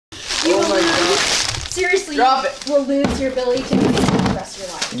Oh my god. Seriously, Drop it. will lose your ability to move for the rest of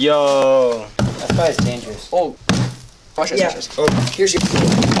your life. Yo. That's why it's dangerous. Oh. Watch this, watch this. Oh, Here's your...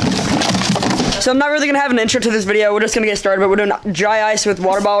 So I'm not really gonna have an intro to this video. We're just gonna get started, but we're doing dry ice with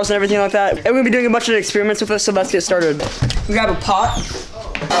water bottles and everything like that. And we're gonna be doing a bunch of experiments with this, so let's get started. We grab a pot.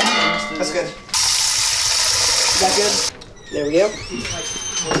 That's good. Is that good? There we go.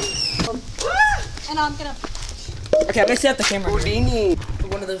 And I'm gonna... Okay, I'm gonna set the camera. Houdini.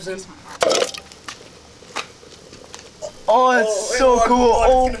 One of those is. Oh, it's so cool.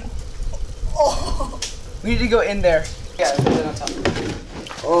 Oh. We need to go in there. Yeah, put it on top.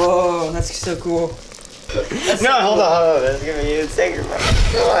 Oh, that's so cool. No, hold on. That's gonna be insane.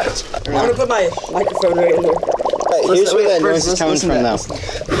 I'm gonna put my microphone right in there. Here's where that noise is coming from now.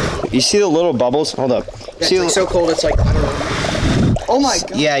 You see the little bubbles? Hold up. Yeah, See it's like so cold, it's like, I don't know. Oh my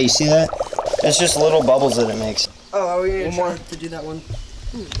god. Yeah, you see that? It's just little bubbles that it makes. Oh, we need One more. to do that one.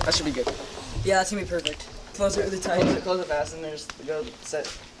 That should be good. Yeah, that's gonna be perfect. Close it really tight. Close it fast and then just go set.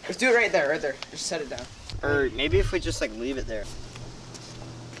 Just do it right there, Just set it down. Or maybe if we just like leave it there.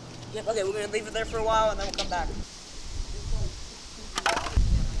 Yep, okay, we're gonna leave it there for a while and then we'll come back.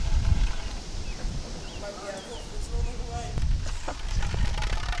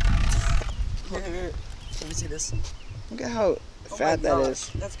 Let me see this. Look at how fat that is.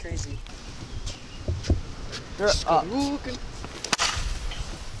 That's crazy. What's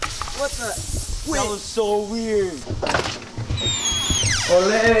that? That was so weird.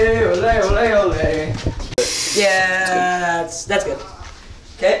 Ole, ole, ole, ole. Yeah, that's good.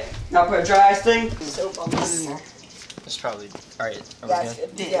 Okay, now put a dry ice thing. It's probably alright. That's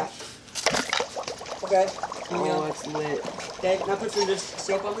good. Yeah. Okay. Oh, it's lit. Okay, now put some just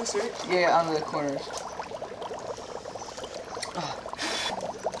soap on this, right? Yeah, on the corners.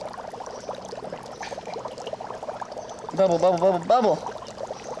 Bubble, bubble, bubble, bubble.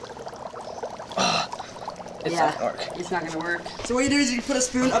 It's not gonna work. It's not gonna work. So what you do is you put a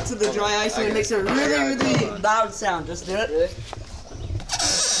spoon up to the dry ice and it makes a really, really loud sound. Just do it. Really?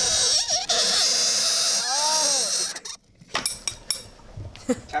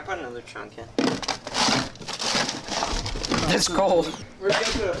 Can I put another chunk in? It's cold. We're gonna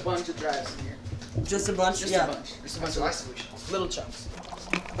put a bunch of dry ice in here. Just a bunch? Just yeah. a bunch. Just a bunch of ice solution. Little chunks.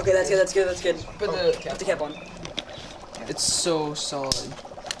 Okay, that's good, that's good, that's good. Put the cap. Put the cap on. It's so solid.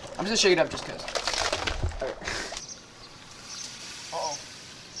 I'm just gonna shake it up just cause. Alright. Uh-oh.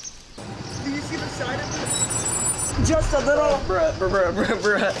 Do you see the side of it? Just a little.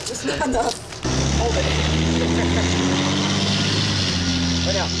 Bruh. Just not enough. Hold it.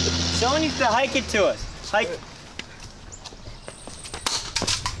 Right now. Someone needs to hike it to us. Hike.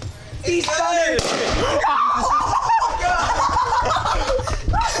 He's done it!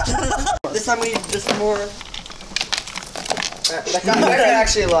 This time we need just more. There's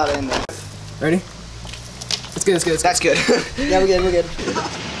actually a lot in there. Ready? It's good, it's good. That's good. Yeah, we're good, we're good.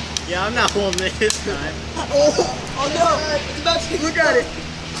 Yeah, I'm not holding it this time. Oh no! It's about to look at it!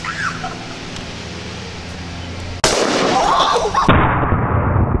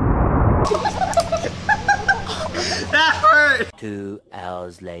 That hurt! 2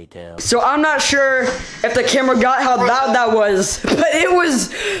 hours later. So I'm not sure if the camera got how loud that was, but it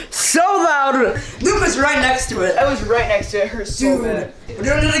was so loud. Luke was right next to it. I was right next to it. It hurt so Dude, bad. we're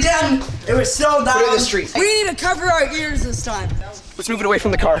doing it again. It was so loud. Put it in the street. We need to cover our ears this time. Let's move it away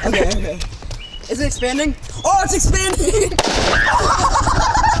from the car. Okay. Is it expanding? Oh, it's expanding!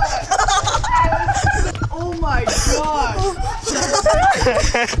 Oh my god!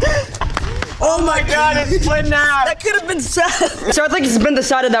 Oh my god, it's split now! that could have been said. So I think it's been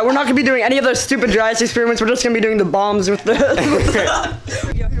decided that we're not gonna be doing any of those stupid dry ice experiments. We're just gonna be doing the bombs with the.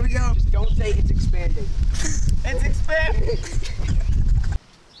 Here we go. Just don't say it's expanding. It's expanding!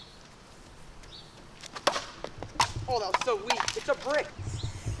 Oh, that was so weak. It's a brick.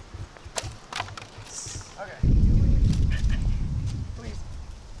 Okay. Please.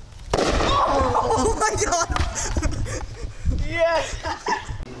 Oh my god! Yeah.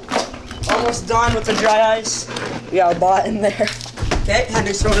 Almost done with the dry ice. We got a bot in there. Okay,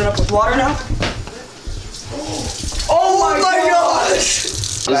 Henry's filling it up with water now. Oh my gosh!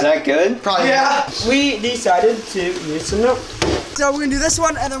 Is that good? Probably. Yeah, we decided to use some milk. So we're gonna do this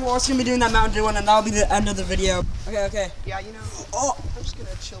one, and then we're also gonna be doing that Mountain Dew one, and that'll be the end of the video. Okay, okay. Yeah, you know. Oh, I'm just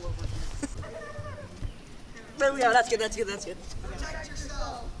gonna chill over here. there we go. That's good. That's good. That's good.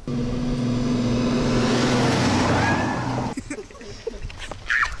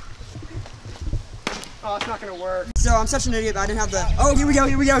 Oh, it's not gonna work. So I'm such an idiot. I didn't have the. Oh, here we go.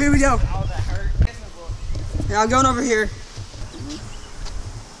 Here we go. Here we go. Oh, that hurt. Yeah, I'm going over here.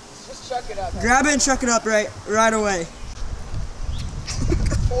 Just chuck it up. Grab it and chuck it up right away.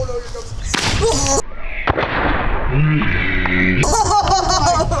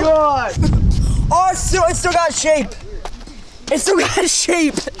 Oh my god! Oh, it still got shape. It still got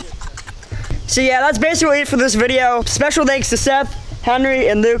shape. So yeah, that's basically it for this video. Special thanks to Seth, Henry,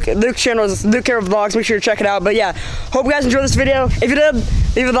 and Luke. Luke's channel is Luke Care Vlogs. Make sure to check it out. But yeah, hope you guys enjoyed this video. If you did,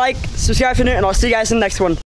 leave a like, subscribe if you're new, and I'll see you guys in the next one.